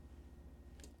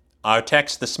Our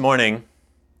text this morning,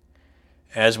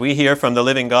 as we hear from the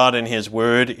living God in His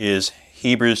Word, is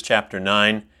Hebrews chapter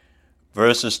 9,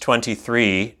 verses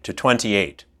 23 to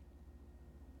 28.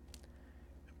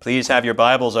 Please have your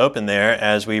Bibles open there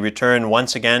as we return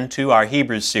once again to our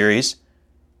Hebrews series.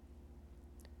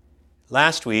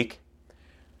 Last week,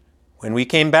 when we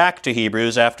came back to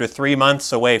Hebrews after 3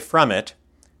 months away from it,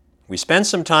 we spent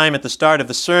some time at the start of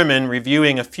the sermon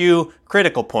reviewing a few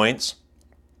critical points.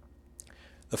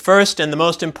 The first and the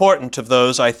most important of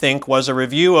those, I think, was a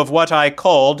review of what I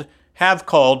have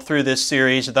called through this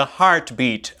series, the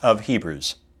heartbeat of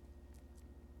Hebrews.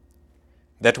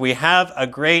 That we have a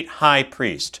great high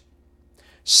priest,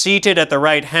 seated at the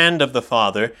right hand of the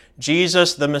Father,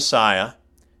 Jesus the Messiah,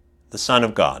 the Son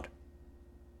of God.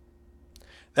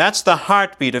 That's the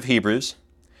heartbeat of Hebrews,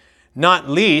 not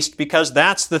least because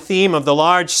that's the theme of the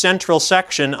large central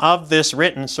section of this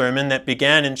written sermon that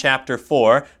began in chapter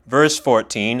 4, verse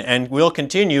 14, and will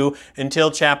continue until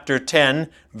chapter 10,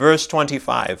 verse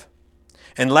 25.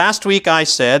 And last week I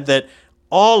said that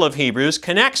all of Hebrews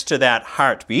connects to that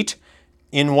heartbeat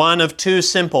in one of two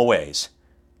simple ways.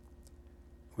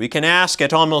 We can ask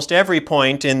at almost every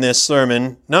point in this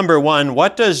sermon, number one,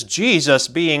 what does Jesus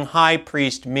being high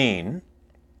priest mean?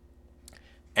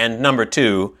 And number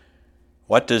two,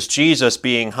 what does Jesus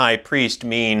being high priest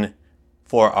mean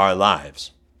for our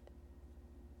lives?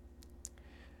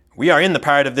 We are in the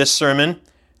part of this sermon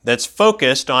that's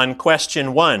focused on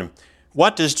question one.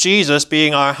 What does Jesus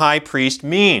being our high priest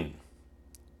mean?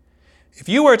 If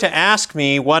you were to ask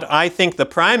me what I think the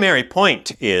primary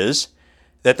point is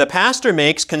that the pastor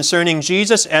makes concerning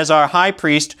Jesus as our high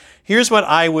priest, here's what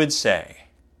I would say.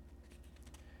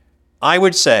 I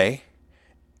would say,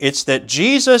 it's that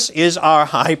Jesus is our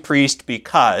high priest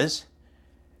because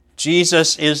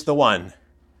Jesus is the one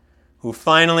who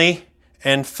finally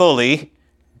and fully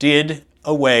did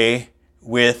away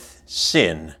with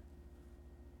sin.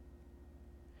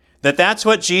 That's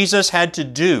what Jesus had to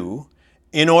do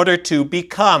in order to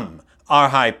become our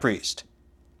high priest.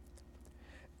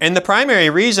 And the primary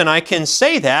reason I can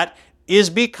say that is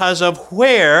because of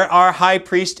where our high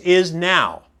priest is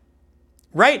now.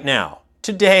 Right now,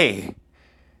 today.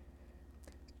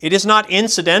 It is not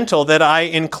incidental that I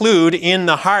include in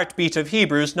the heartbeat of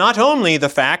Hebrews not only the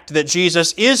fact that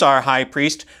Jesus is our high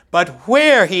priest, but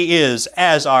where He is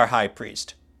as our high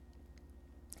priest.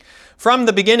 From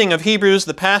the beginning of Hebrews,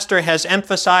 the pastor has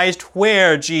emphasized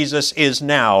where Jesus is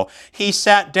now. He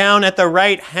sat down at the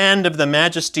right hand of the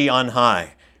Majesty on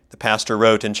high, the pastor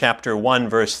wrote in chapter 1,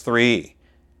 verse 3.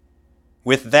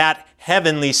 With that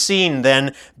heavenly scene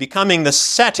then becoming the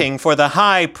setting for the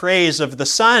high praise of the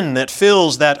Son that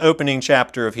fills that opening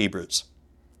chapter of Hebrews.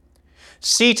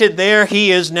 Seated there,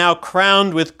 He is now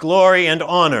crowned with glory and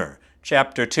honor,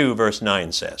 chapter 2, verse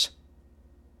 9 says.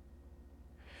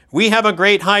 We have a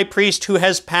great high priest who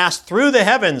has passed through the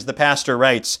heavens, the pastor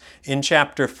writes in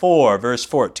chapter 4, verse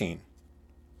 14.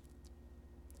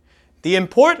 The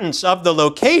importance of the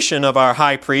location of our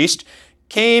high priest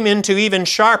came into even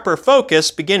sharper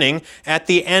focus beginning at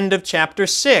the end of chapter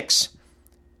 6.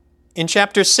 In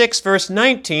chapter 6, verse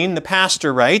 19, the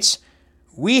pastor writes,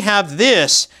 "We have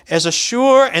this as a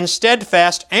sure and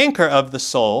steadfast anchor of the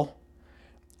soul,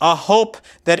 a hope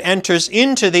that enters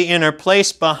into the inner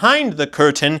place behind the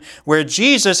curtain where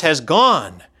Jesus has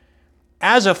gone,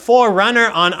 as a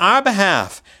forerunner on our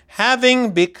behalf,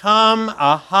 having become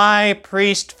a high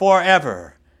priest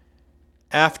forever,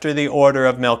 after the order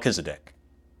of Melchizedek."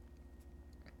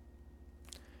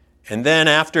 And then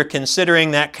after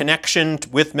considering that connection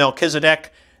with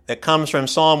Melchizedek that comes from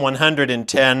Psalm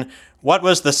 110, what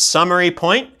was the summary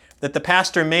point that the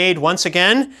pastor made once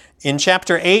again in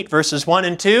chapter 8, verses 1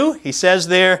 and 2? He says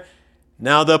there,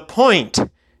 now the point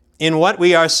in what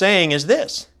we are saying is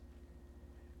this.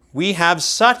 We have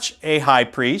such a high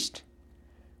priest,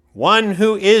 one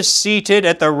who is seated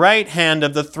at the right hand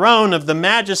of the throne of the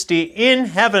Majesty in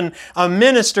heaven, a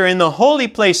minister in the holy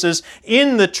places,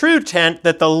 in the true tent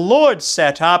that the Lord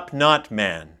set up, not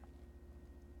man.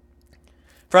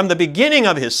 From the beginning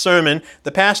of his sermon,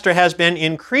 the pastor has been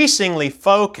increasingly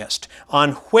focused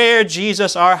on where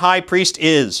Jesus, our high priest,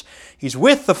 is. He's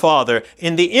with the Father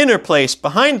in the inner place,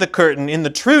 behind the curtain, in the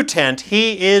true tent.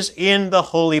 He is in the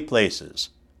holy places.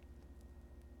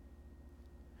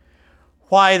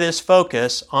 Why this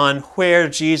focus on where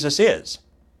Jesus is?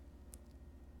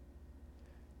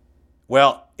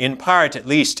 Well, in part at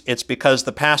least, it's because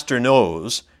the pastor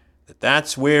knows that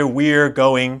that's where we're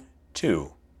going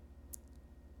too.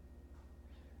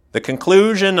 The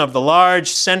conclusion of the large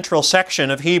central section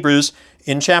of Hebrews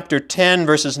in chapter 10,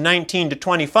 verses 19 to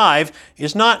 25,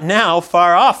 is not now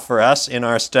far off for us in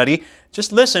our study.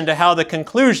 Just listen to how the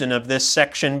conclusion of this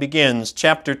section begins.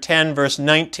 Chapter 10, verse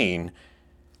 19.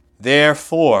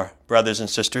 Therefore, brothers and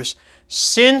sisters,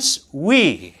 since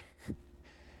we,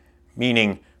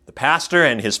 meaning the pastor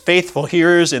and his faithful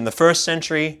hearers in the first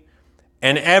century,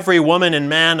 and every woman and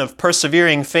man of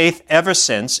persevering faith ever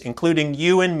since, including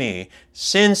you and me,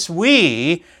 since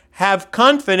we have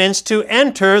confidence to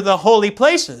enter the holy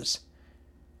places.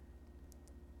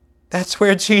 That's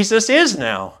where Jesus is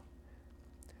now.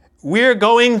 We're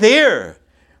going there,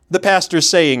 the pastor's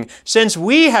saying, since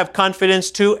we have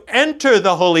confidence to enter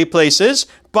the holy places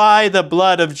by the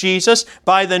blood of Jesus,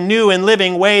 by the new and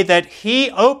living way that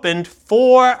He opened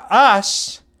for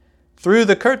us through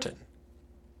the curtain.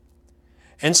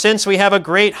 And since we have a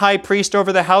great high priest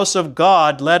over the house of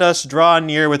God, let us draw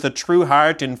near with a true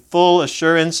heart in full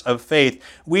assurance of faith.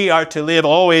 We are to live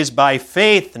always by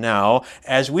faith now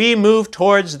as we move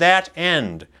towards that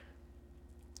end.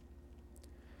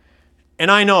 And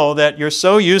I know that you're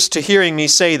so used to hearing me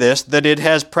say this that it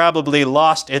has probably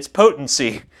lost its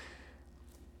potency.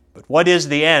 But what is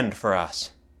the end for us?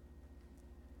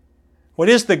 What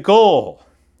is the goal?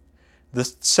 The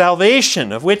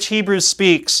salvation of which Hebrews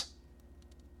speaks.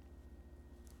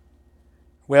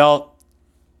 Well,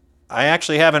 I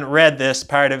actually haven't read this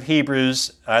part of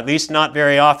Hebrews, at least not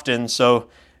very often, so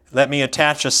let me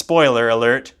attach a spoiler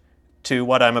alert to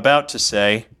what I'm about to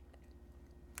say.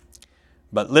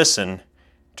 But listen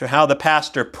to how the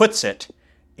pastor puts it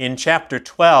in chapter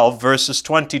 12, verses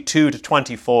 22 to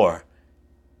 24.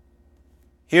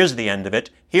 Here's the end of it.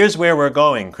 Here's where we're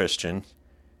going, Christian.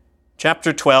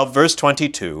 Chapter 12, verse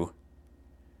 22.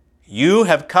 You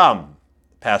have come,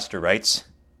 the pastor writes.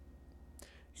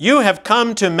 You have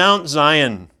come to Mount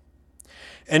Zion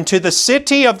and to the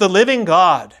city of the living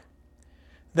God,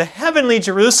 the heavenly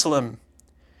Jerusalem,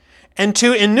 and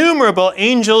to innumerable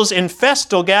angels in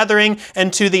festal gathering,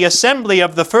 and to the assembly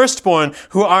of the firstborn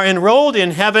who are enrolled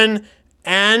in heaven,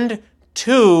 and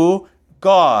to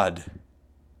God,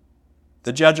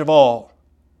 the judge of all,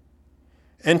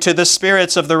 and to the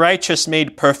spirits of the righteous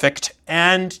made perfect,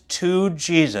 and to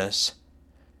Jesus,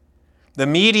 the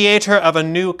mediator of a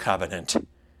new covenant,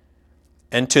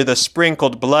 and to the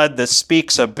sprinkled blood that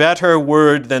speaks a better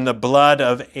word than the blood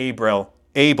of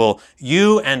Abel,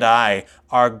 you and I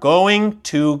are going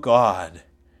to God.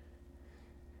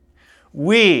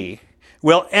 We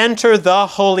will enter the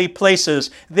holy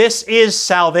places. This is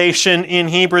salvation in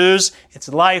Hebrews. It's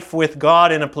life with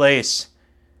God in a place.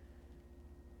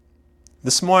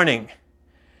 This morning,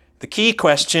 the key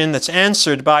question that's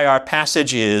answered by our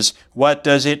passage is, what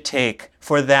does it take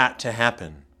for that to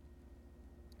happen?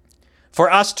 For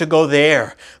us to go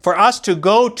there, for us to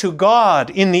go to God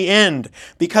in the end.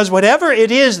 Because whatever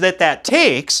it is that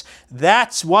takes,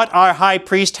 that's what our high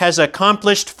priest has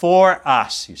accomplished for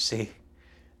us, you see.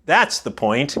 That's the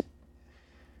point.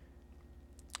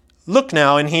 Look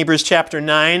now in Hebrews chapter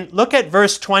 9, look at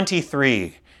verse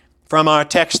 23 from our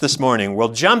text this morning.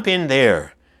 We'll jump in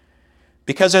there.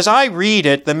 Because as I read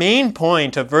it, the main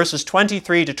point of verses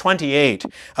 23 to 28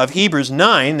 of Hebrews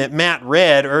 9 that Matt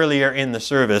read earlier in the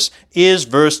service is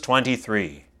verse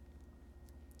 23.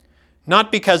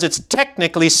 Not because it's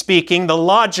technically speaking the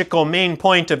logical main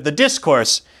point of the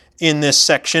discourse in this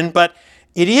section, but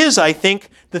it is, I think,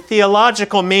 the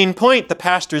theological main point the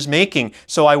pastor's making,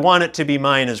 so I want it to be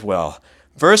mine as well.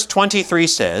 Verse 23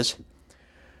 says,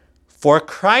 "For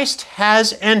Christ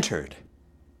has entered,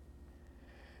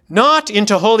 not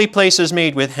into holy places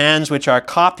made with hands, which are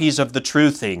copies of the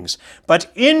true things, but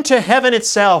into heaven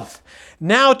itself,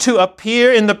 now to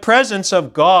appear in the presence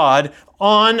of God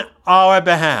on our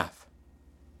behalf."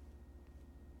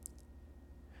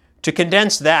 To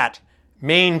condense that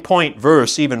main point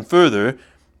verse even further,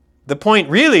 the point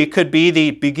really could be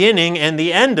the beginning and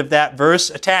the end of that verse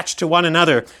attached to one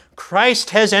another. Christ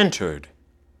has entered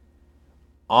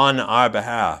on our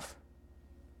behalf.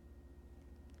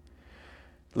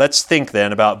 Let's think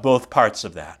then about both parts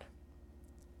of that.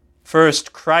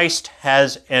 First, Christ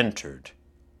has entered.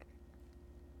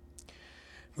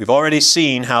 We've already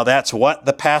seen how that's what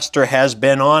the pastor has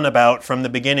been on about from the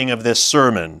beginning of this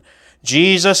sermon.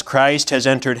 Jesus Christ has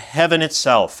entered heaven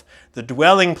itself, the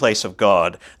dwelling place of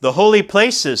God, the holy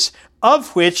places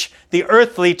of which the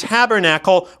earthly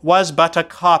tabernacle was but a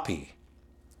copy.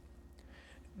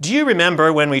 Do you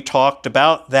remember when we talked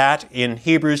about that in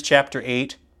Hebrews chapter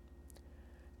 8?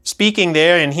 Speaking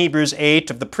there in Hebrews 8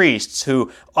 of the priests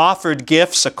who offered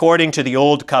gifts according to the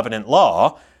Old Covenant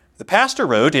law, the pastor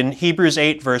wrote in Hebrews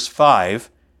 8 verse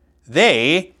 5,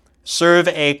 "They, serve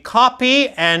a copy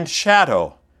and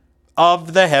shadow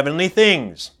of the heavenly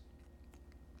things.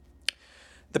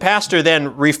 The pastor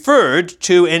then referred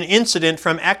to an incident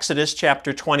from Exodus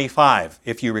chapter 25,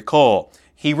 if you recall.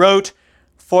 He wrote,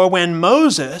 "For when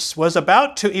Moses was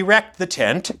about to erect the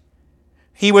tent,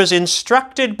 he was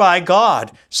instructed by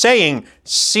God, saying,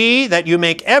 'See that you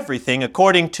make everything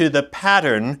according to the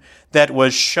pattern that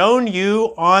was shown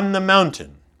you on the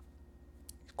mountain.'"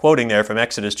 Quoting there from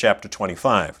Exodus chapter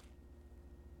 25.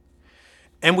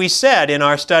 And we said in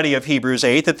our study of Hebrews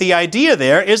 8 that the idea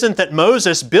there isn't that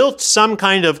Moses built some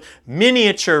kind of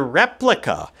miniature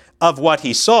replica of what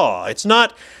he saw. It's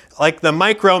not like the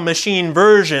micro machine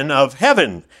version of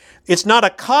heaven. It's not a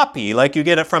copy like you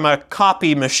get it from a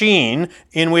copy machine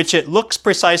in which it looks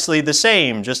precisely the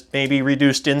same, just maybe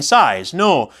reduced in size.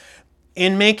 No.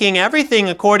 In making everything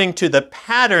according to the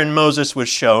pattern Moses was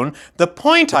shown, the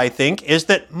point, I think, is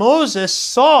that Moses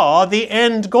saw the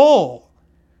end goal.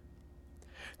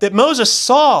 That Moses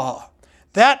saw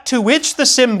that to which the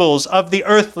symbols of the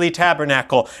earthly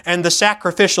tabernacle and the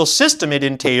sacrificial system it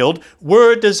entailed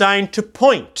were designed to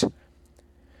point.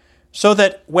 So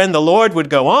that when the Lord would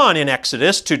go on in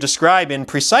Exodus to describe in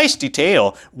precise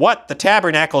detail what the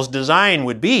tabernacle's design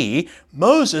would be,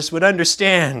 Moses would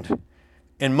understand.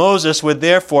 And Moses would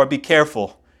therefore be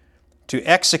careful to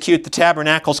execute the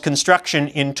tabernacle's construction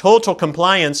in total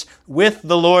compliance with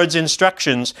the Lord's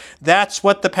instructions. That's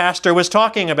what the pastor was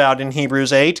talking about in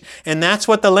Hebrews 8, and that's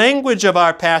what the language of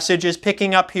our passage is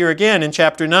picking up here again in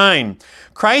chapter 9.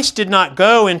 Christ did not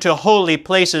go into holy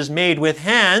places made with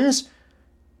hands.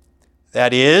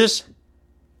 That is,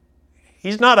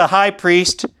 he's not a high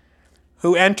priest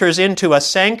who enters into a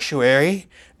sanctuary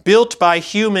built by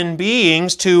human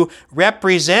beings to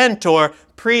represent or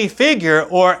prefigure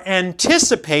or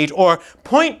anticipate or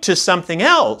point to something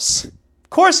else. Of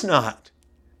course not.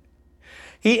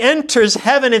 He enters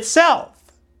heaven itself,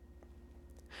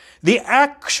 the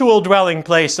actual dwelling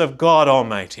place of God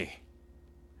Almighty.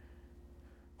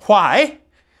 Why?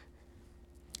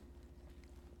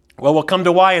 Well, we'll come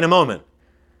to why in a moment.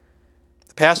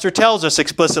 The pastor tells us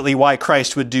explicitly why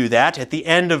Christ would do that at the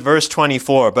end of verse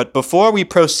 24. But before we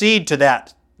proceed to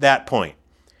that point,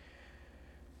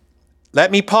 let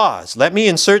me pause. Let me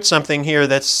insert something here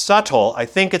that's subtle. I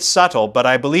think it's subtle, but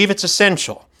I believe it's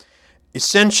essential.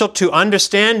 Essential to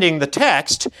understanding the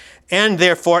text, and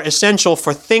therefore essential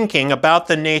for thinking about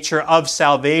the nature of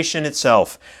salvation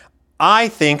itself. I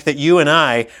think that you and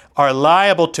I are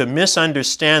liable to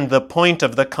misunderstand the point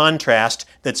of the contrast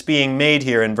that's being made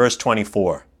here in verse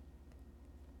 24.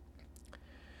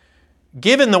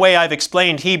 Given the way I've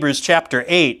explained Hebrews chapter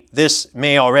 8, this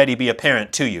may already be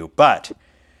apparent to you, but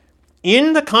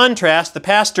in the contrast the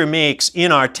pastor makes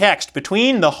in our text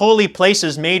between the holy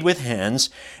places made with hands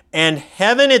and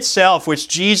heaven itself, which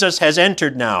Jesus has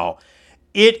entered now,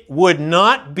 it would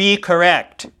not be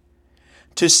correct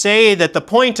to say that the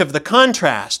point of the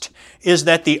contrast is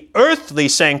that the earthly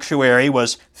sanctuary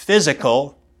was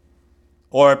physical,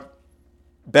 or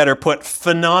better put,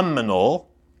 phenomenal,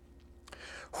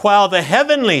 while the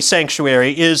heavenly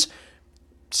sanctuary is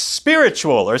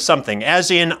spiritual or something,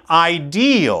 as in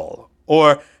ideal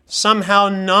or somehow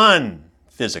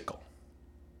non-physical.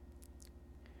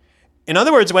 In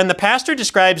other words, when the pastor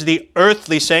describes the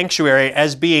earthly sanctuary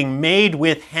as being made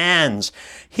with hands,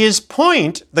 his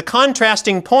point, the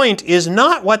contrasting point, is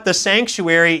not what the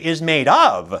sanctuary is made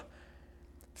of.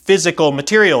 Physical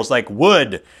materials like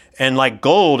wood and like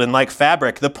gold and like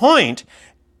fabric. The point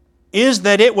is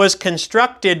that it was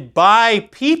constructed by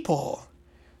people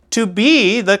to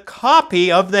be the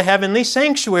copy of the heavenly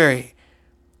sanctuary.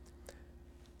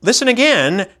 Listen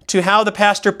again to how the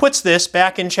pastor puts this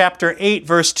back in chapter 8,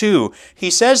 verse 2.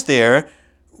 He says there,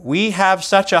 "We have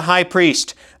such a high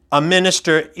priest, a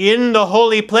minister in the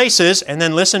holy places," and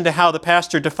then listen to how the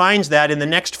pastor defines that in the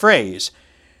next phrase,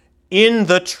 "in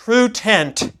the true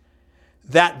tent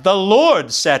that the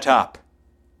Lord set up,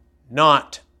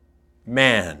 not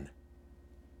man."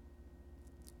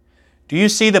 Do you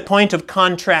see the point of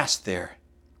contrast there?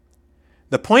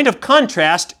 The point of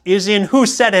contrast is in who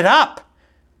set it up.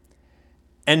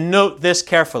 And note this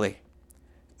carefully.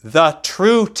 The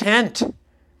true tent.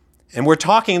 And we're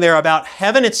talking there about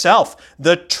heaven itself.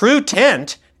 The true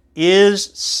tent is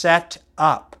set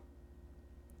up.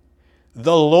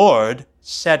 The Lord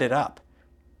set it up.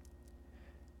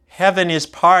 Heaven is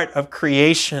part of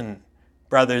creation,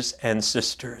 brothers and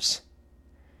sisters.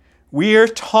 We're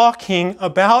talking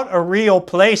about a real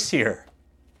place here.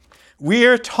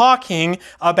 We're talking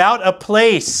about a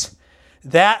place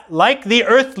that, like the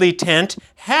earthly tent,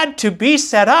 had to be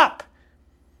set up.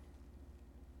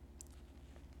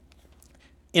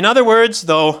 In other words,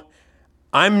 though,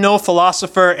 I'm no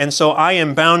philosopher, and so I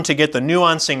am bound to get the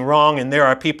nuancing wrong, and there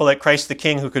are people at Christ the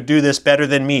King who could do this better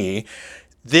than me.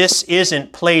 This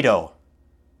isn't Plato,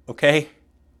 okay?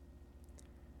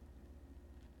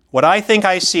 What I think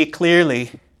I see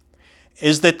clearly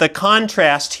is that the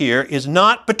contrast here is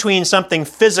not between something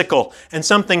physical and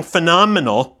something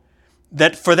phenomenal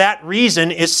that for that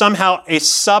reason is somehow a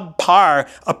subpar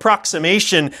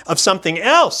approximation of something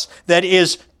else that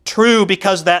is true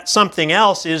because that something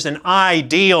else is an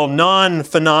ideal,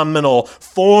 non-phenomenal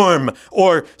form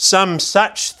or some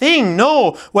such thing.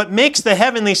 No, what makes the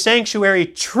heavenly sanctuary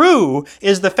true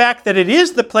is the fact that it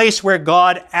is the place where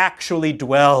God actually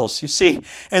dwells, you see.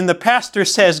 And the pastor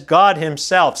says God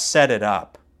himself set it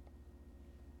up.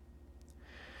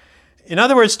 In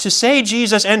other words, to say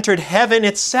Jesus entered heaven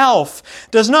itself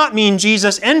does not mean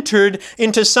Jesus entered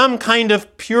into some kind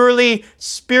of purely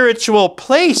spiritual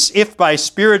place, if by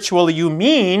spiritual you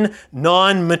mean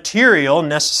non-material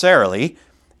necessarily.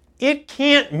 It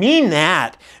can't mean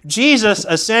that. Jesus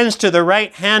ascends to the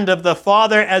right hand of the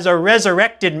Father as a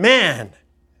resurrected man.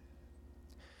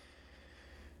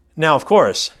 Now, of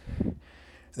course,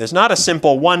 there's not a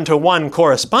simple one-to-one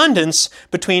correspondence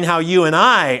between how you and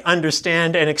I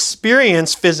understand and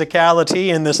experience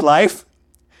physicality in this life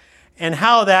and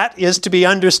how that is to be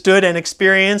understood and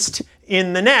experienced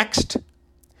in the next.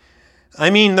 I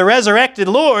mean, the resurrected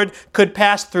Lord could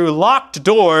pass through locked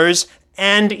doors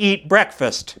and eat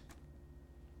breakfast.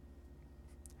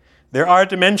 There are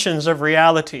dimensions of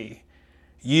reality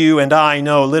you and I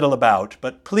know little about,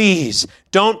 but please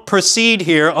don't proceed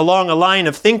here along a line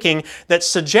of thinking that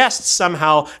suggests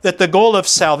somehow that the goal of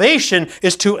salvation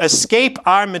is to escape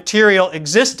our material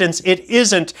existence. It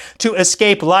isn't to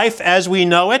escape life as we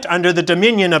know it under the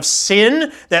dominion of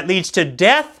sin that leads to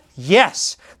death.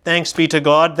 Yes, thanks be to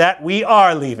God that we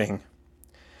are leaving.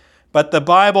 But the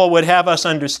Bible would have us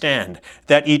understand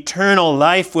that eternal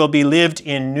life will be lived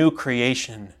in new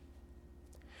creation,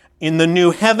 in the new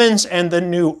heavens and the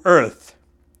new earth.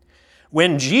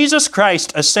 When Jesus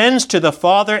Christ ascends to the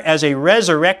Father as a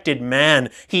resurrected man,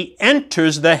 he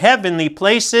enters the heavenly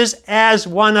places as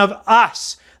one of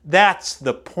us. That's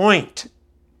the point.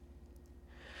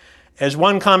 As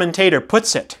one commentator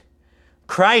puts it,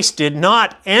 Christ did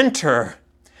not enter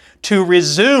to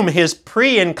resume his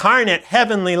pre-incarnate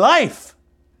heavenly life.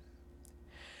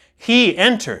 He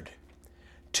entered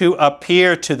to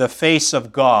appear to the face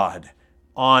of God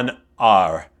on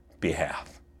our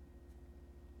behalf.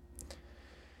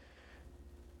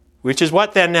 Which is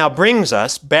what then now brings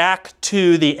us back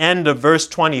to the end of verse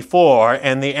 24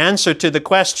 and the answer to the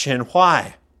question,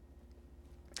 why?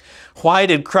 Why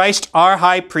did Christ, our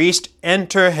high priest,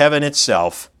 enter heaven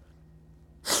itself?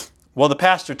 Well, the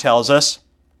pastor tells us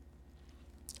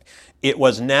it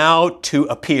was now to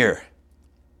appear,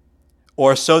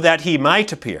 or so that he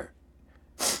might appear.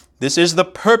 This is the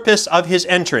purpose of his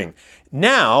entering.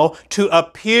 Now, to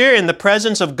appear in the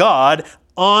presence of God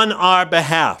on our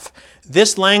behalf.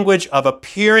 This language of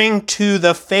appearing to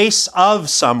the face of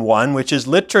someone, which is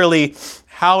literally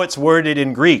how it's worded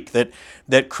in Greek,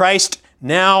 that Christ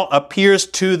now appears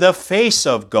to the face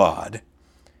of God.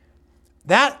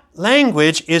 That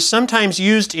language is sometimes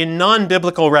used in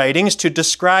non-biblical writings to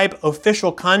describe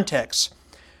official contexts,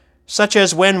 such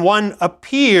as when one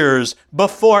appears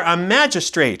before a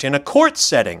magistrate in a court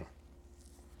setting.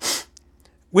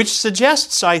 Which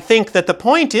suggests, I think, that the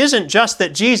point isn't just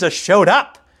that Jesus showed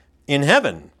up in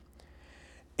heaven.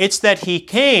 It's that he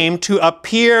came to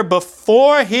appear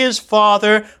before his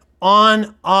Father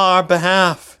on our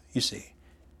behalf, you see.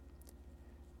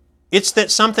 It's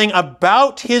that something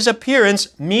about his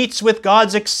appearance meets with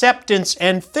God's acceptance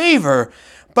and favor,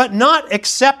 but not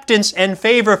acceptance and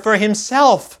favor for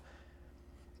himself.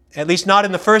 At least not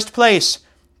in the first place.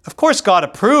 Of course, God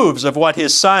approves of what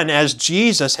his Son, as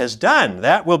Jesus, has done.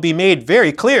 That will be made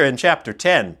very clear in chapter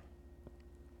 10.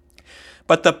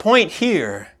 But the point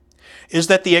here is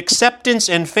that the acceptance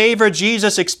and favor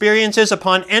Jesus experiences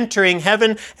upon entering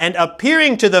heaven and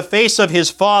appearing to the face of his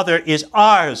Father is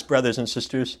ours, brothers and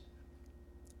sisters.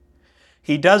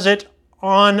 He does it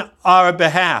on our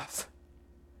behalf.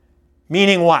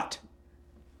 Meaning what?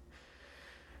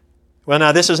 Well,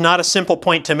 now, this is not a simple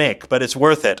point to make, but it's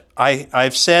worth it.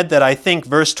 I've said that I think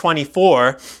verse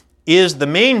 24 is the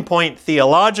main point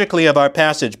theologically of our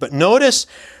passage. But notice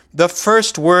the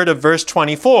first word of verse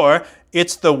 24.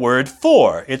 It's the word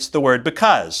for. It's the word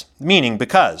because, meaning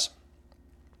because.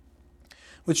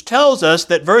 Which tells us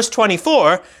that verse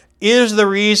 24 is the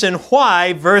reason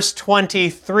why verse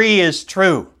 23 is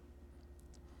true.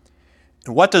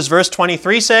 And what does verse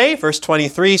 23 say? Verse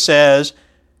 23 says,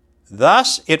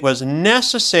 "Thus it was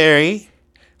necessary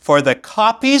for the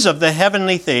copies of the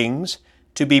heavenly things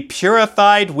to be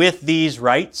purified with these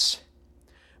rites,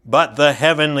 but the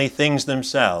heavenly things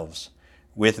themselves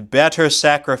with better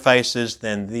sacrifices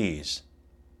than these.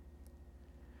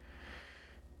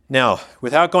 Now,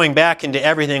 without going back into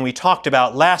everything we talked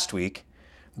about last week,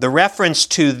 the reference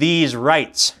to these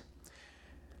rites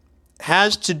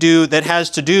has to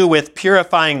do with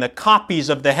purifying the copies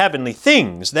of the heavenly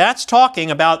things. That's talking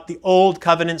about the Old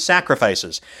Covenant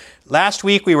sacrifices. Last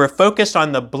week we were focused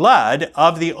on the blood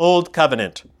of the Old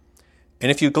Covenant.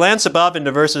 And if you glance above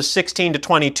into verses 16 to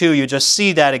 22, you just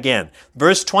see that again.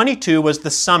 Verse 22 was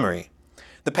the summary.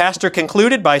 The pastor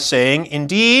concluded by saying,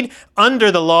 "Indeed,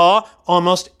 under the law,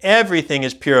 almost everything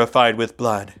is purified with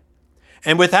blood.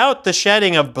 And without the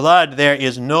shedding of blood, there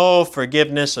is no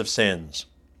forgiveness of sins."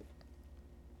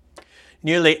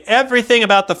 Nearly everything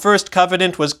about the first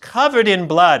covenant was covered in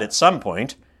blood at some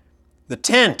point. The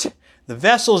tent, the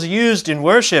vessels used in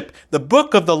worship, the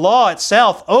book of the law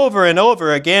itself, over and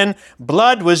over again,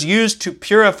 blood was used to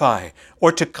purify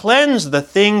or to cleanse the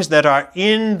things that are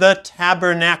in the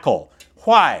tabernacle.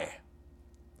 Why?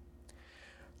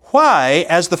 Why,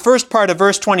 as the first part of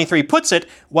verse 23 puts it,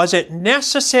 was it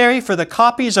necessary for the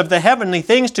copies of the heavenly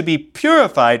things to be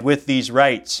purified with these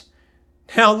rites?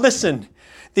 Now listen,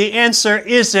 the answer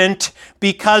isn't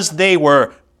because they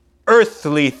were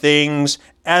earthly things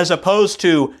as opposed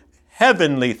to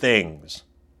heavenly things.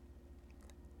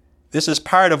 This is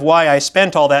part of why I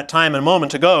spent all that time a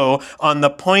moment ago on the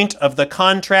point of the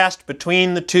contrast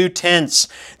between the two tents.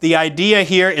 The idea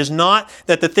here is not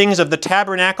that the things of the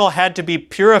tabernacle had to be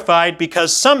purified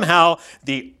because somehow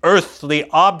the earthly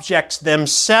objects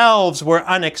themselves were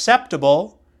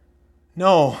unacceptable.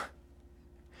 No.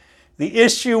 The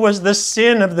issue was the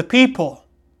sin of the people.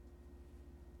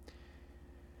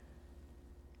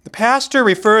 The pastor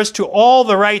refers to all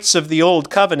the rites of the Old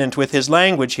Covenant with his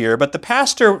language here, but the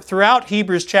pastor throughout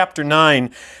Hebrews chapter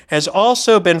 9 has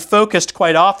also been focused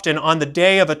quite often on the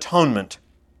Day of Atonement.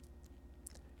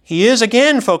 He is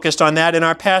again focused on that in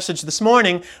our passage this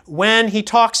morning when he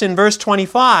talks in verse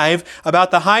 25 about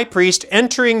the high priest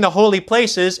entering the holy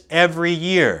places every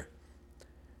year.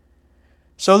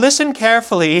 So listen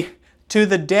carefully to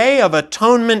the Day of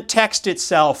Atonement text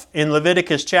itself in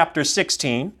Leviticus chapter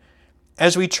 16,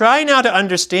 as we try now to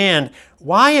understand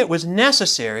why it was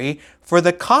necessary for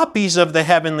the copies of the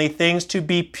heavenly things to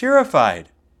be purified.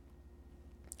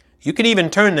 You can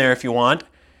even turn there if you want.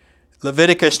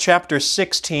 Leviticus chapter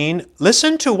 16.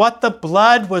 Listen to what the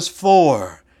blood was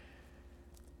for.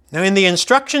 Now, in the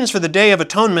instructions for the Day of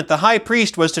Atonement, the high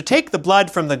priest was to take the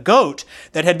blood from the goat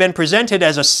that had been presented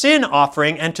as a sin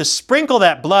offering and to sprinkle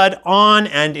that blood on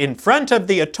and in front of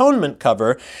the atonement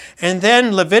cover. And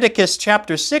then Leviticus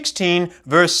chapter 16,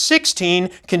 verse 16,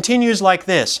 continues like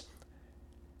this.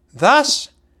 Thus,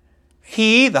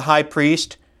 he, the high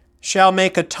priest, shall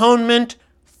make atonement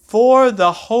for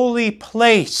the holy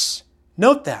place.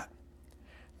 Note that.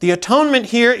 The atonement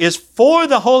here is for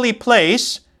the holy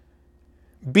place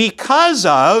because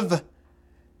of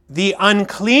the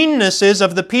uncleannesses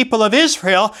of the people of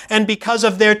Israel and because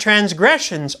of their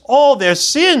transgressions, all their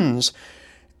sins.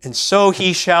 And so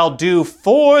he shall do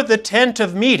for the tent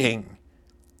of meeting,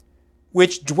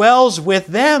 which dwells with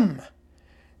them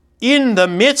in the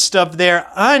midst of their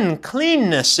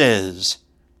uncleannesses.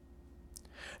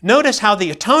 Notice how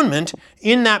the atonement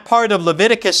in that part of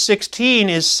Leviticus 16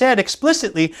 is said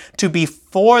explicitly to be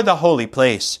for the holy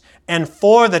place and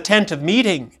for the tent of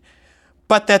meeting,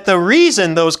 but that the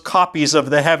reason those copies of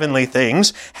the heavenly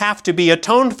things have to be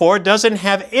atoned for doesn't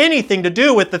have anything to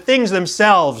do with the things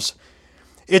themselves.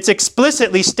 It's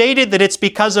explicitly stated that it's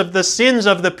because of the sins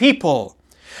of the people.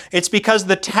 It's because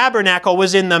the tabernacle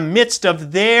was in the midst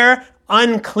of their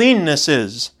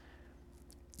uncleannesses.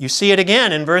 You see it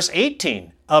again in verse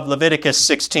 18 of Leviticus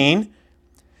 16.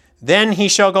 Then he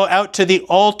shall go out to the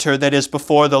altar that is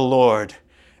before the Lord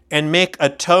and make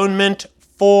atonement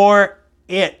for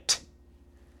it,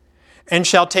 and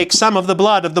shall take some of the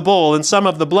blood of the bull and some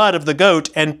of the blood of the goat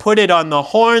and put it on the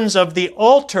horns of the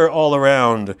altar all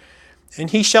around. And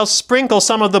he shall sprinkle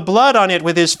some of the blood on it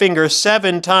with his finger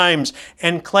 7 times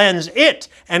and cleanse it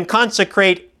and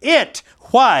consecrate it.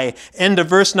 Why? End of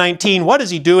verse 19. What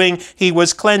is he doing? He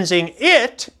was cleansing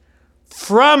it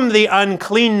from the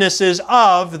uncleannesses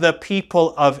of the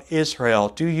people of Israel.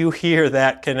 Do you hear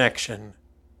that connection?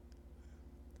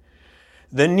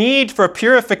 The need for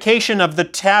purification of the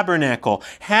tabernacle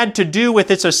had to do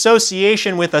with its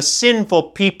association with a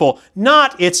sinful people,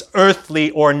 not its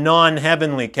earthly or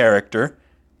non-heavenly character.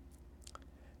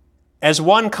 As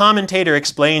one commentator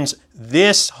explains,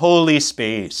 this holy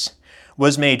space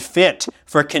was made fit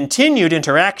for continued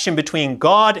interaction between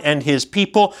God and his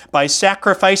people by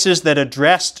sacrifices that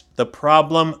addressed the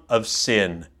problem of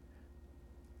sin.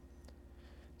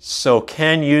 So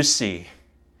can you see,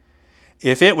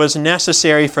 if it was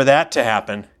necessary for that to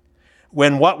happen,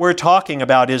 when what we're talking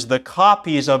about is the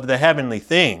copies of the heavenly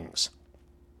things,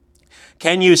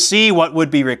 can you see what would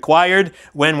be required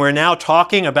when we're now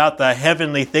talking about the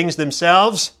heavenly things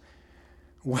themselves?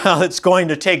 Well, it's going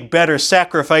to take better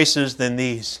sacrifices than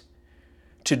these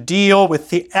to deal with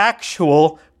the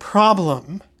actual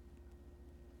problem.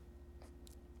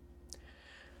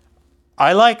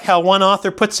 I like how one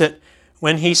author puts it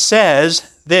when he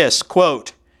says this,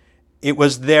 quote, "It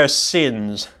was their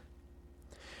sins.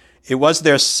 It was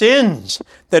their sins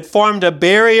that formed a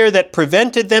barrier that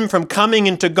prevented them from coming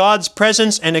into God's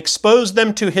presence and exposed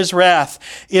them to his wrath.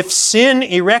 If sin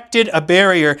erected a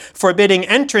barrier forbidding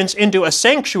entrance into a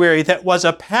sanctuary that was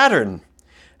a pattern,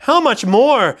 how much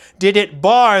more did it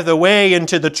bar the way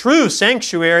into the true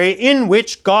sanctuary in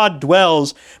which God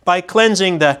dwells by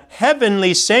cleansing the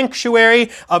heavenly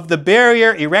sanctuary of the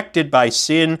barrier erected by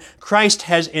sin? Christ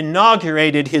has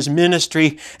inaugurated his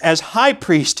ministry as high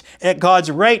priest at God's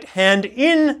right hand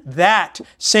in that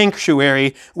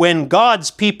sanctuary. When God's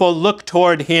people look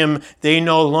toward him, they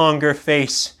no longer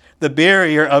face the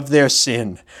barrier of their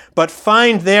sin, but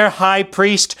find their high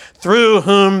priest through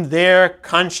whom their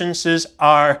consciences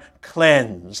are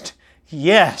cleansed."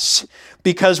 Yes,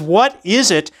 because what is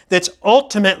it that's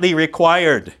ultimately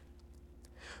required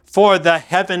for the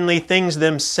heavenly things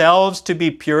themselves to be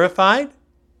purified?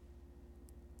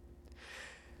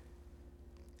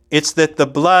 It's that the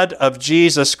blood of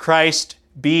Jesus Christ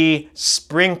be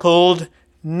sprinkled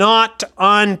not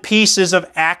on pieces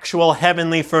of actual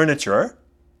heavenly furniture.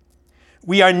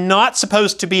 We are not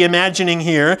supposed to be imagining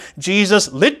here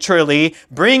Jesus literally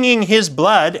bringing his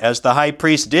blood, as the high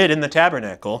priest did in the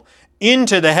tabernacle,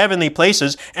 into the heavenly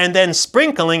places and then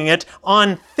sprinkling it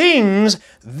on things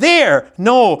there.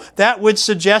 No, that would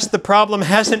suggest the problem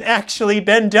hasn't actually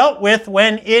been dealt with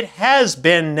when it has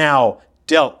been now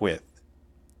dealt with.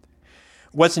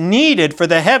 What's needed for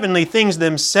the heavenly things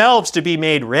themselves to be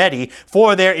made ready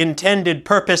for their intended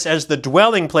purpose as the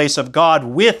dwelling place of God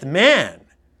with man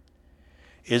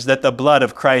is that the blood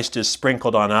of Christ is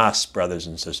sprinkled on us, brothers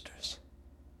and sisters.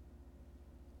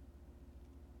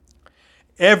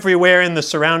 Everywhere in the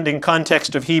surrounding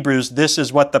context of Hebrews, this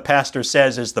is what the pastor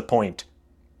says is the point.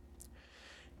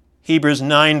 Hebrews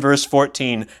 9 verse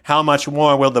 14, how much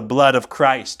more will the blood of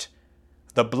Christ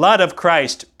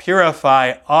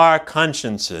purify our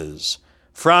consciences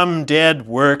from dead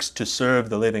works to serve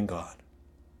the living God.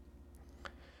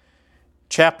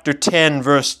 Chapter 10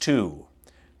 verse 2,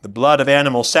 the blood of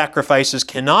animal sacrifices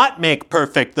cannot make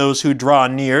perfect those who draw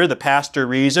near, the pastor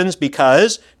reasons,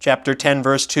 because, chapter 10,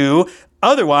 verse 2,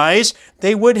 otherwise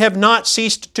they would have not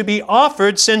ceased to be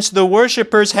offered, since the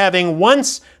worshippers, having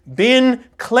once been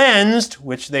cleansed,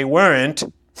 which they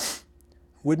weren't,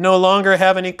 would no longer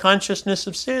have any consciousness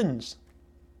of sins.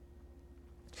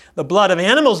 The blood of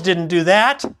animals didn't do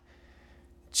that.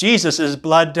 Jesus'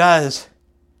 blood does.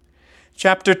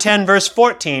 Chapter 10, verse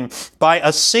 14, by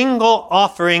a single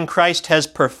offering Christ has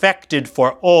perfected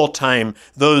for all time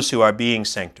those who are being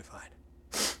sanctified.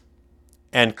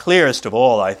 And clearest of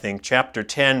all, I think, chapter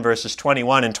 10, verses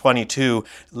 21 and 22,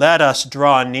 let us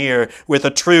draw near with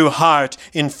a true heart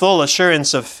in full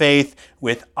assurance of faith,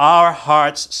 with our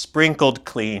hearts sprinkled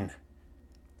clean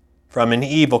from an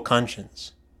evil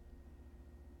conscience.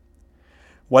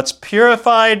 What's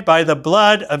purified by the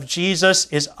blood of Jesus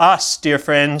is us, dear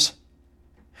friends.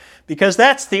 Because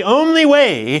that's the only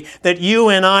way that you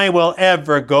and I will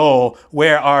ever go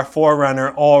where our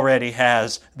forerunner already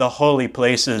has, the holy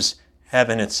places,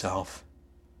 heaven itself.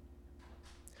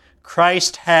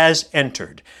 Christ has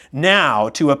entered now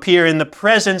to appear in the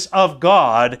presence of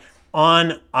God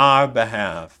on our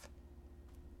behalf.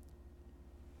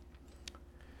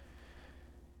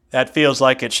 That feels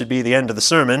like it should be the end of the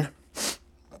sermon.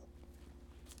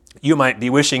 You might be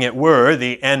wishing it were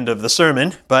the end of the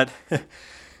sermon, but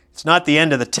it's not the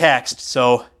end of the text,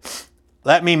 so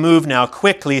let me move now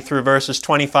quickly through verses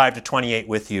 25 to 28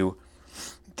 with you.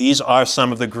 These are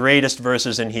some of the greatest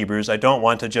verses in Hebrews. I don't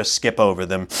want to just skip over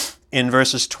them. In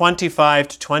verses 25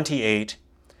 to 28,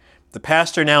 the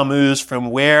pastor now moves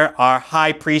from where our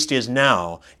high priest is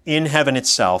now, in heaven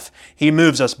itself. He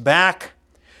moves us back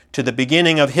to the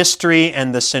beginning of history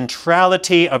and the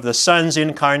centrality of the Son's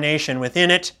incarnation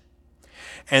within it.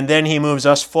 And then he moves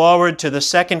us forward to the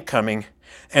second coming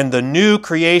and the new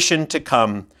creation to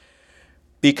come,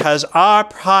 because our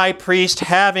high priest,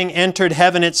 having entered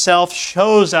heaven itself,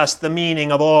 shows us the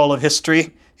meaning of all of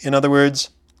history. In other words,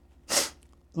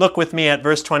 Look with me at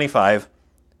verse 25.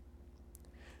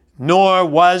 Nor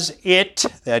was it,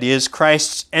 that is,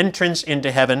 Christ's entrance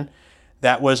into heaven,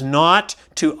 that was not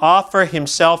to offer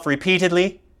himself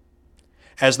repeatedly.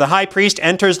 As the high priest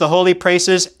enters the holy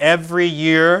places every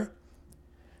year,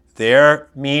 there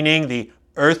meaning the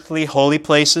earthly holy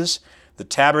places, the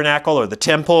tabernacle or the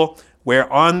temple,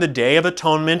 where on the Day of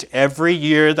Atonement every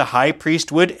year the high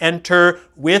priest would enter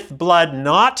with blood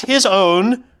not his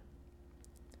own,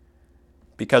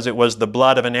 because it was the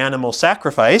blood of an animal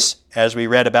sacrifice, as we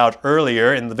read about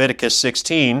earlier in Leviticus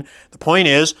 16. The point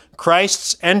is,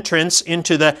 Christ's entrance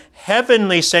into the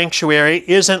heavenly sanctuary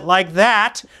isn't like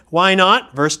that. Why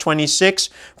not? Verse 26,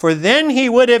 for then he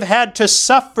would have had to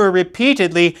suffer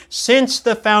repeatedly since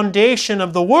the foundation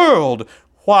of the world.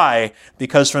 Why?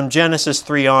 Because from Genesis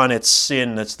 3 on, it's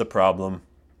sin that's the problem.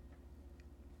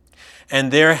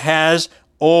 And there has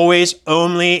always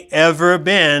only ever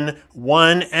been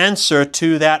one answer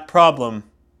to that problem.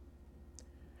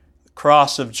 The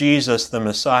cross of Jesus, the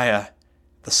Messiah,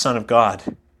 the Son of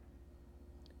God.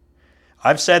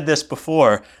 I've said this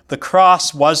before. The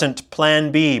cross wasn't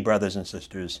plan B, brothers and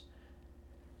sisters.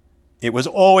 It was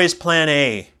always plan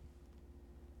A.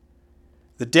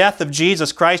 The death of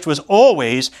Jesus Christ was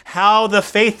always how the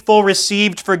faithful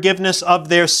received forgiveness of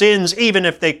their sins, even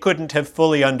if they couldn't have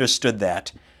fully understood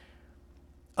that.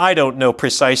 I don't know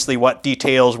precisely what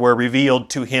details were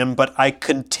revealed to him, but I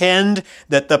contend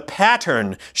that the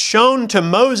pattern shown to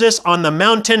Moses on the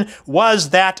mountain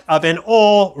was that of an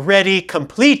already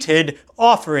completed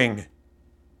offering.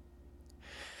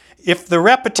 If the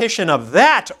repetition of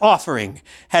that offering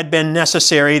had been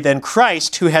necessary, then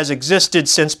Christ, who has existed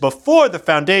since before the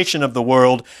foundation of the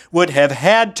world, would have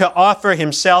had to offer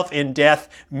himself in death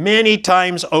many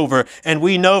times over, and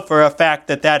we know for a fact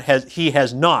that he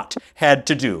has not had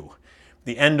to do.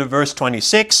 The end of verse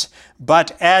 26,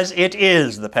 but as it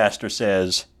is, the pastor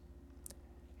says,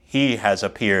 he has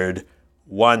appeared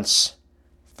once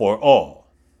for all.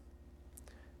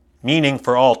 Meaning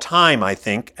for all time, I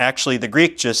think. Actually, the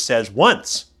Greek just says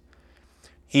once.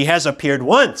 He has appeared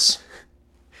once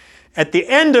at the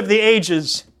end of the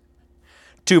ages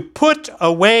to put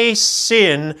away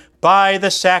sin by the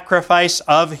sacrifice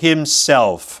of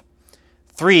himself.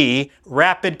 3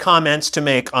 rapid comments to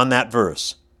make on that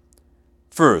verse.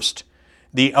 First,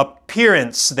 the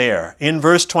appearance there in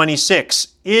verse 26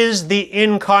 is the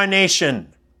incarnation.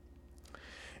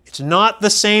 It's not the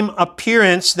same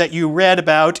appearance that you read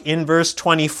about in verse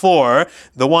 24,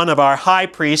 the one of our high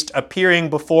priest appearing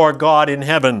before God in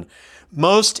heaven.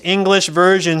 Most English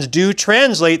versions do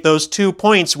translate those 2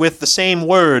 points with the same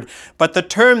word, but the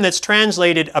term that's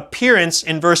translated appearance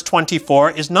in verse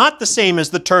 24 is not the same as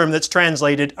the term that's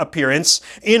translated appearance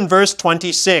in verse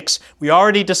 26. We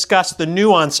already discussed the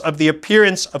nuance of the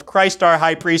appearance of Christ our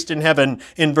high priest in heaven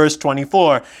in verse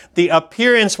 24. The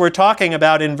appearance we're talking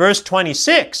about in verse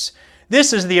 26,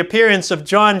 this is the appearance of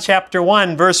John chapter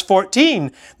 1, verse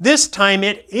 14. This time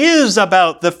it is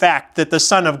about the fact that the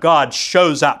Son of God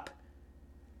shows up.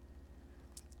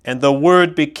 And the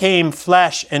Word became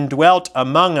flesh and dwelt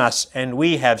among us, and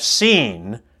we have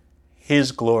seen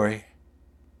his glory.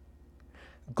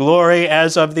 Glory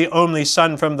as of the only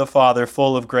Son from the Father,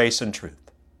 full of grace and truth.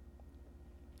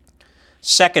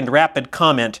 Second rapid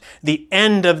comment, the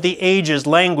end of the ages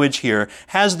language here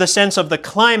has the sense of the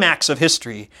climax of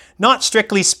history, not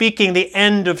strictly speaking the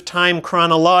end of time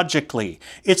chronologically.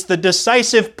 It's the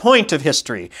decisive point of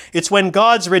history. It's when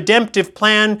God's redemptive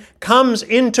plan comes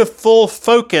into full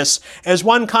focus. As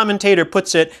one commentator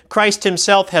puts it, Christ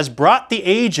himself has brought the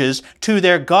ages to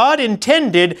their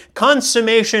God-intended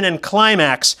consummation and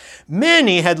climax.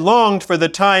 Many had longed for the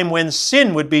time when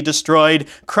sin would be destroyed.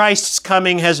 Christ's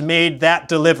coming has made that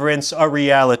deliverance a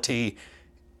reality.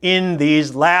 In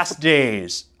these last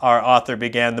days, our author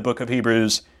began the book of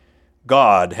Hebrews,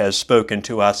 God has spoken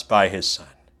to us by his Son.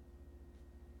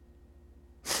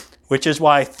 Which is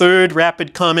why, third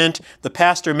rapid comment, the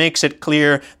pastor makes it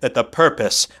clear that the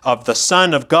purpose of the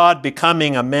Son of God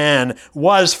becoming a man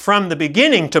was from the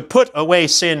beginning to put away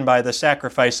sin by the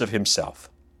sacrifice of himself.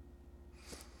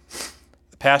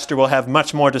 Pastor will have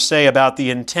much more to say about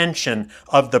the intention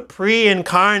of the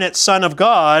pre-incarnate Son of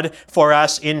God for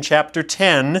us in chapter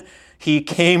 10. He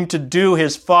came to do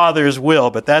his Father's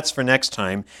will, but that's for next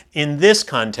time. In this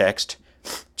context,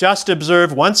 just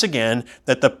observe once again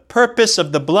that the purpose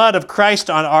of the blood of Christ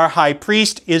on our high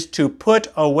priest is to put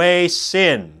away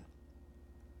sin.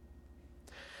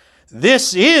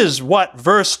 This is what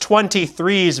verse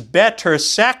 23's better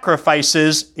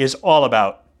sacrifices is all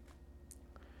about.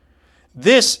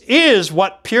 This is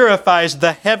what purifies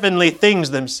the heavenly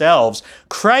things themselves.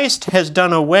 Christ has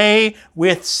done away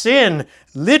with sin.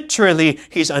 Literally,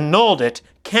 he's annulled it,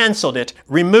 canceled it,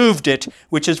 removed it,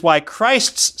 which is why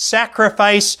Christ's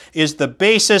sacrifice is the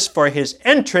basis for his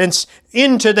entrance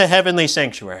into the heavenly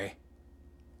sanctuary.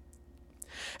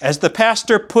 As the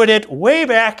pastor put it way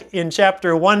back in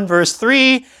chapter 1, verse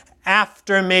 3,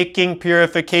 after making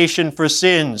purification for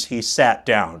sins, he sat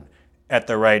down at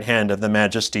the right hand of the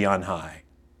Majesty on high.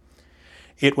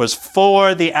 It was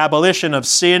for the abolition of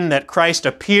sin that Christ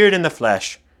appeared in the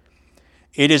flesh.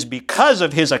 It is because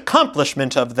of his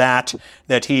accomplishment of that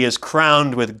that he is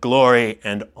crowned with glory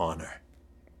and honor.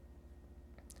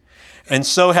 And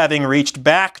so, having reached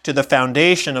back to the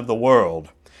foundation of the world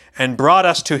and brought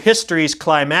us to history's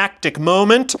climactic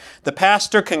moment, the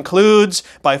pastor concludes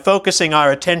by focusing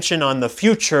our attention on the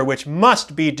future, which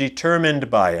must be determined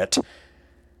by it.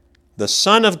 The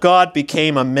Son of God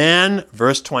became a man,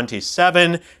 verse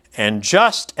 27, and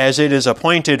just as it is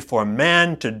appointed for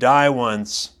man to die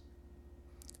once,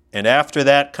 and after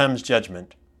that comes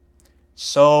judgment,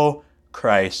 so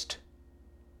Christ,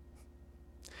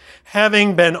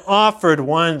 having been offered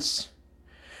once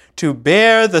to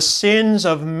bear the sins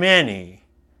of many,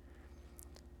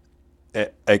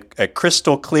 a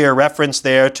crystal clear reference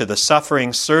there to the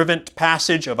suffering servant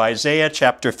passage of Isaiah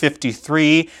chapter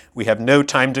 53. We have no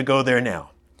time to go there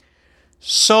now.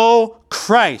 So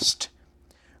Christ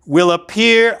will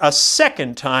appear a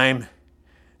second time,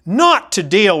 not to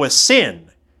deal with sin,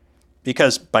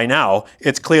 because by now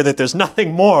it's clear that there's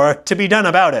nothing more to be done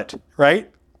about it,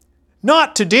 right?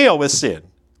 Not to deal with sin,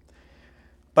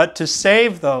 but to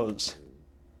save those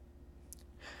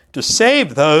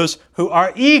who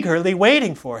are eagerly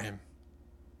waiting for him.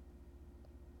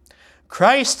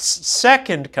 Christ's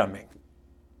second coming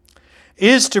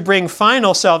is to bring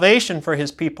final salvation for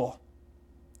his people.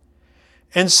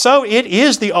 And so it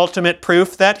is the ultimate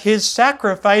proof that his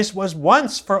sacrifice was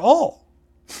once for all.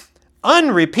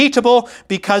 Unrepeatable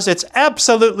because it's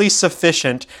absolutely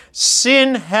sufficient.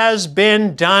 Sin has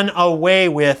been done away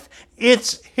with.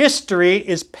 Its history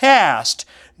is past.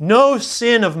 No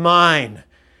sin of mine.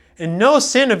 And no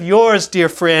sin of yours, dear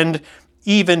friend,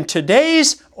 even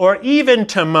today's or even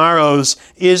tomorrow's,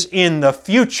 is in the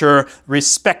future,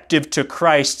 respective to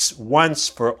Christ's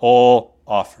once-for-all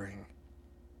offering.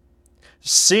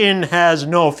 Sin has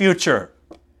no future,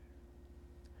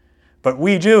 but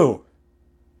we do.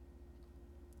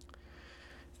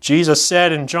 Jesus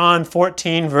said in John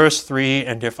 14, verse 3,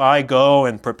 "And if I go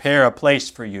and prepare a place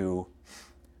for you,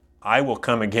 I will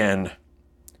come again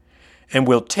and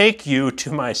will take you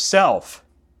to myself,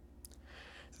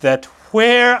 that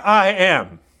where I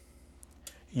am,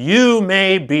 you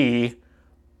may be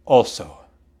also."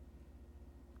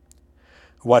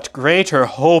 What greater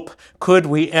hope could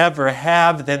we ever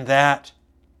have than that?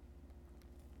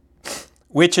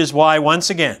 Which is why, once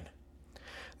again,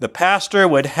 the pastor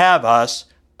would have us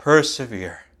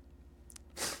persevere.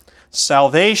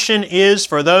 Salvation is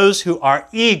for those who are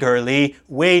eagerly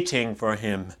waiting for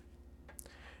him.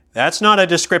 That's not a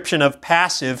description of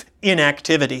passive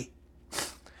inactivity.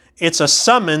 It's a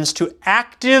summons to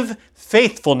active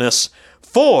faithfulness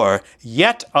for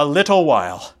yet a little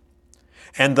while.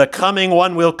 And the coming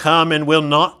one will come and will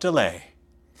not delay.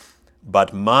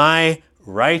 But my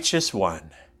righteous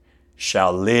one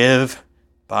shall live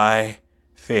by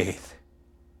faith.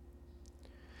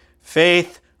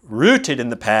 Faith rooted in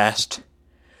the past,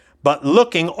 but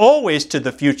looking always to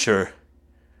the future.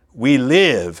 We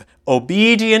live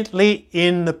obediently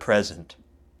in the present.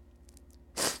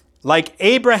 Like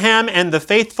Abraham and the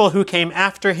faithful who came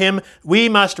after him, we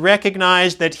must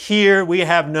recognize that here we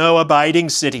have no abiding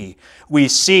city. We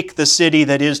seek the city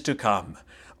that is to come,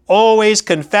 always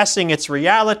confessing its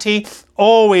reality,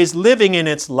 always living in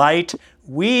its light.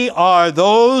 We are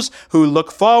those who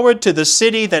look forward to the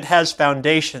city that has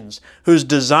foundations, whose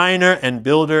designer and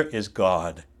builder is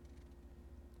God.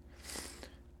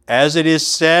 As it is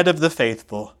said of the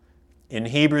faithful in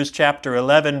Hebrews chapter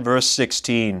 11, verse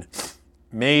 16,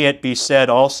 may it be said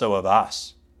also of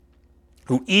us,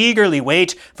 who eagerly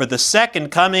wait for the second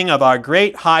coming of our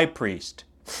great high priest.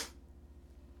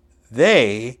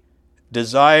 They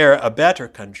desire a better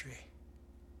country.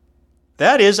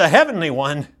 That is, a heavenly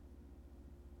one.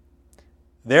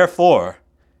 Therefore,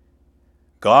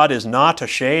 God is not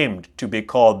ashamed to be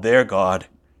called their God,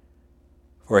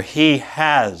 for he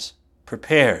has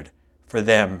prepared for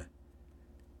them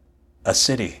a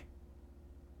city.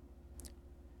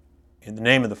 In the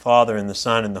name of the Father, and the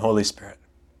Son, and the Holy Spirit.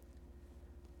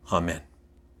 Amen.